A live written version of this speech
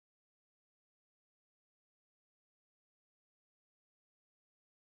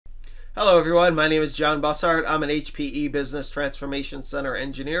Hello everyone, my name is John Bussard. I'm an HPE Business Transformation Center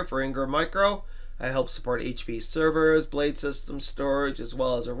engineer for Ingram Micro. I help support HPE servers, blade systems, storage, as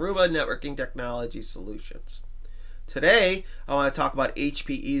well as Aruba networking technology solutions. Today, I want to talk about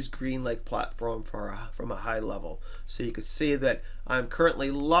HPE's GreenLake platform from a high level. So you can see that I'm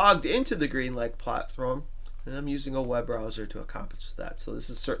currently logged into the GreenLake platform, and I'm using a web browser to accomplish that. So this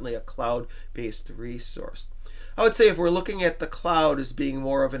is certainly a cloud-based resource. I would say if we're looking at the cloud as being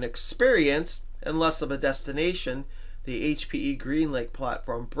more of an experience and less of a destination, the HPE GreenLake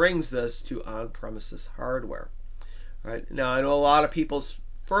platform brings this to on-premises hardware. Right now, I know a lot of people's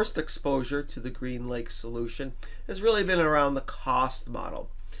first exposure to the GreenLake solution has really been around the cost model.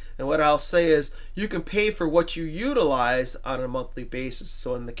 And what I'll say is you can pay for what you utilize on a monthly basis.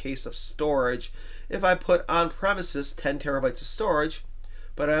 So in the case of storage, if I put on premises 10 terabytes of storage,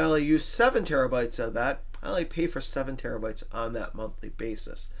 but I only use 7 terabytes of that, I only pay for 7 terabytes on that monthly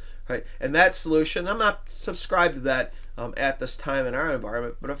basis. Right? And that solution, I'm not subscribed to that at this time in our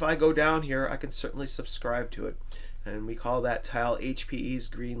environment, but if I go down here, I can certainly subscribe to it. And we call that tile HPE's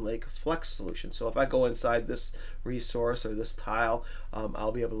GreenLake Flex solution. So if I go inside this resource or this tile,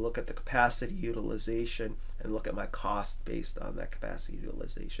 I'll be able to look at the capacity utilization and look at my cost based on that capacity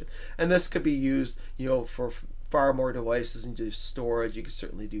utilization. And this could be used, for far more devices than just storage. You can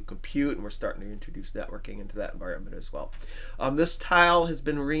certainly do compute, and we're starting to introduce networking into that environment as well. This tile has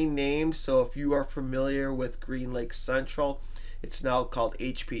been renamed, so if you are familiar with GreenLake Central, it's now called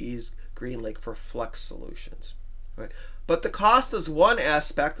HPE's GreenLake for Flex Solutions. Right. But the cost is one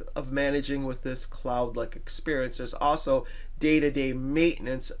aspect of managing with this cloud-like experience. There's also day-to-day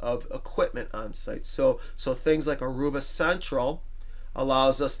maintenance of equipment on site. So things like Aruba Central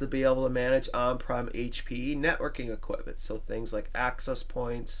allows us to be able to manage on-prem HPE networking equipment. So things like access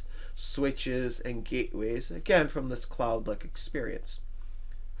points, switches, and gateways, again from this cloud-like experience.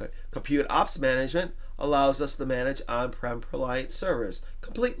 Right. Compute Ops Management allows us to manage on-prem client servers,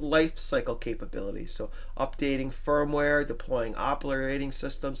 complete life cycle capabilities. So updating firmware, deploying operating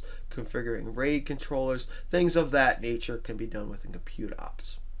systems, configuring RAID controllers, things of that nature can be done within Compute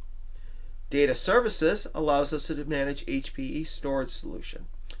Ops. Data Services allows us to manage HPE storage solution.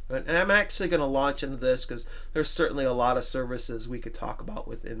 And I'm actually going to launch into this because there's certainly a lot of services we could talk about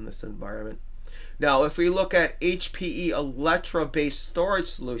within this environment. Now, if we look at HPE Alletra-based storage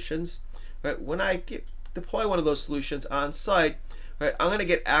solutions, right, when I deploy one of those solutions on site, right, I'm going to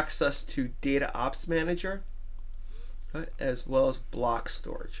get access to Data Ops Manager, right, as well as block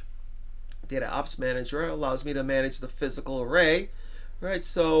storage. Data Ops Manager allows me to manage the physical array, right?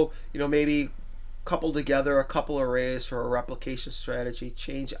 So, maybe couple together a couple arrays for a replication strategy,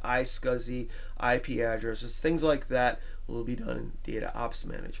 change iSCSI, IP addresses, things like that will be done in Data Ops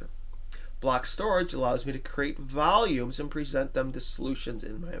Manager. Block storage allows me to create volumes and present them to solutions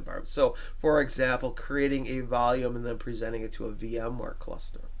in my environment. So, for example, creating a volume and then presenting it to a VMware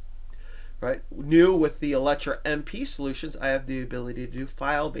cluster. Right? New with the Alletra MP solutions, I have the ability to do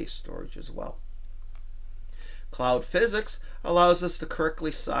file-based storage as well. Cloud Physics allows us to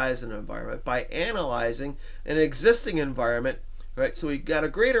correctly size an environment by analyzing an existing environment. Right, so we got a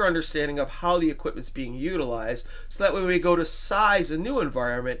greater understanding of how the equipment's being utilized, so that when we go to size a new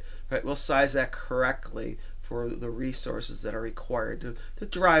environment, right, we'll size that correctly for the resources that are required to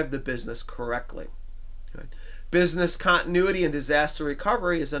drive the business correctly. Right. Business continuity and disaster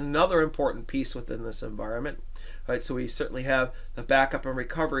recovery is another important piece within this environment. Right, so we certainly have the backup and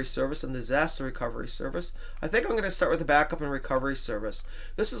recovery service and disaster recovery service. I think I'm going to start with the backup and recovery service.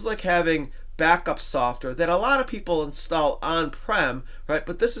 This is like having backup software that a lot of people install on-prem, right?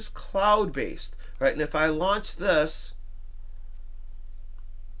 But this is cloud-based, right? And if I launch this,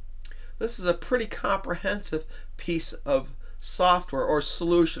 this is a pretty comprehensive piece of software or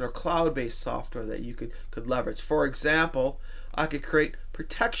solution or cloud-based software that you could leverage. For example, I could create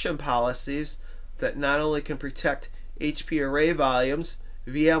protection policies that not only can protect HP array volumes,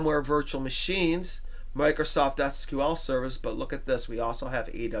 VMware virtual machines, Microsoft SQL servers, but look at this, we also have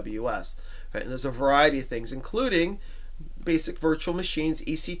AWS. Right? And there's a variety of things, including basic virtual machines,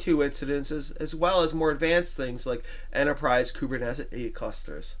 EC2 incidences, as well as more advanced things like enterprise Kubernetes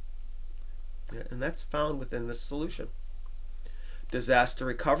clusters. Yeah, and that's found within this solution. Disaster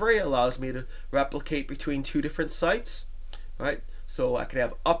recovery allows me to replicate between two different sites. Right? So I could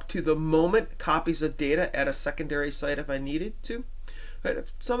have up to the moment copies of data at a secondary site if I needed to. Right?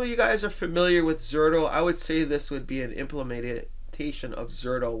 If some of you guys are familiar with Zerto, I would say this would be an implementation of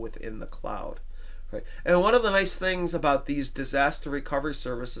Zerto within the cloud. Right? And one of the nice things about these disaster recovery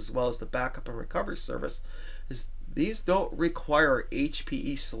services as well as the backup and recovery service is these don't require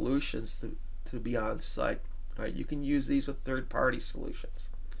HPE solutions to be on site. Right? You can use these with third-party solutions.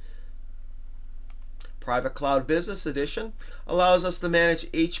 Private Cloud Business Edition allows us to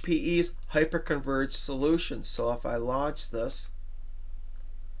manage HPE's hyperconverged solutions. So if I launch this,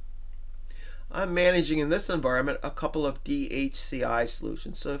 I'm managing in this environment a couple of DHCI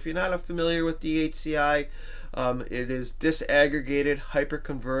solutions. So if you're not familiar with DHCI, it is disaggregated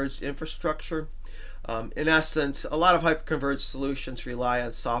hyperconverged infrastructure. In essence, a lot of hyperconverged solutions rely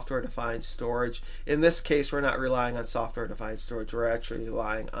on software-defined storage. In this case, we're not relying on software-defined storage. We're actually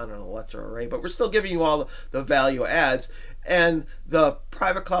relying on an electro array, but we're still giving you all the value adds. And the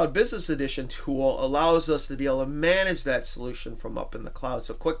Private Cloud Business Edition tool allows us to be able to manage that solution from up in the cloud.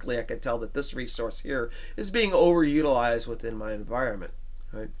 So quickly, I can tell that this resource here is being overutilized within my environment.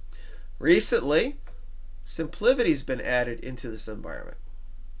 Right? Recently, SimpliVity's been added into this environment.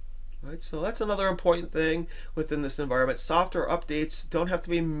 Right, so that's another important thing within this environment. Software updates don't have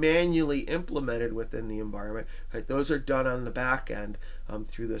to be manually implemented within the environment. Right? Those are done on the back end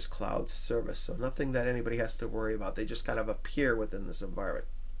through this cloud service. So nothing that anybody has to worry about. They just kind of appear within this environment.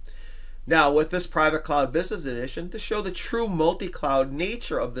 Now with this Private Cloud Business Edition, to show the true multi-cloud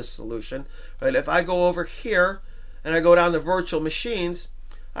nature of this solution, right, if I go over here and I go down to virtual machines,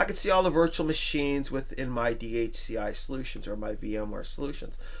 I can see all the virtual machines within my DHCI solutions or my VMware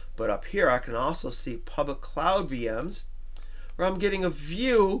solutions. But up here I can also see public cloud VMs, where I'm getting a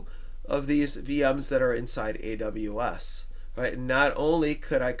view of these VMs that are inside AWS. Right? And not only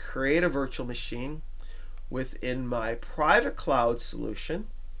could I create a virtual machine within my private cloud solution,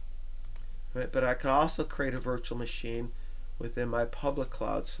 right, but I could also create a virtual machine within my public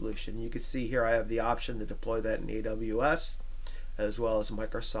cloud solution. You can see here I have the option to deploy that in AWS as well as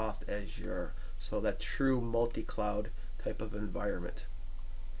Microsoft Azure. So that true multi-cloud type of environment.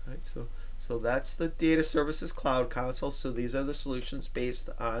 Right, so that's the Data Services Cloud Console. So these are the solutions based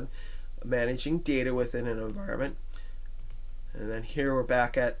on managing data within an environment. And then here we're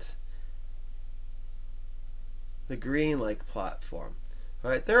back at the GreenLake platform.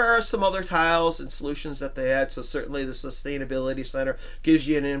 All right, there are some other tiles and solutions that they add. So certainly the Sustainability Center gives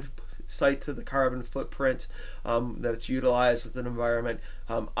you an insight to the carbon footprint that's utilized with an environment.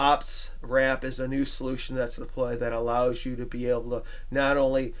 Ops Ramp is a new solution that's deployed that allows you to be able to not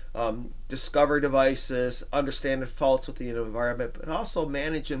only discover devices, understand the faults within an environment, but also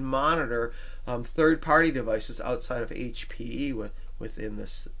manage and monitor third-party devices outside of HPE within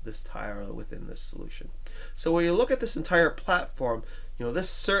this tile, within this solution. So when you look at this entire platform, you know, this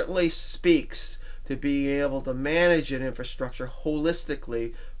certainly speaks to being able to manage an infrastructure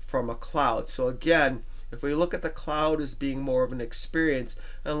holistically from a cloud. So again, if we look at the cloud as being more of an experience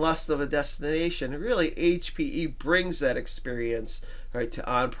and less of a destination, really HPE brings that experience, right, to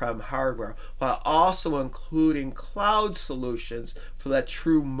on-prem hardware, while also including cloud solutions for that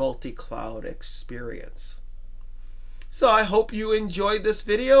true multi-cloud experience. So I hope you enjoyed this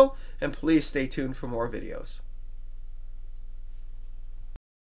video, and please stay tuned for more videos.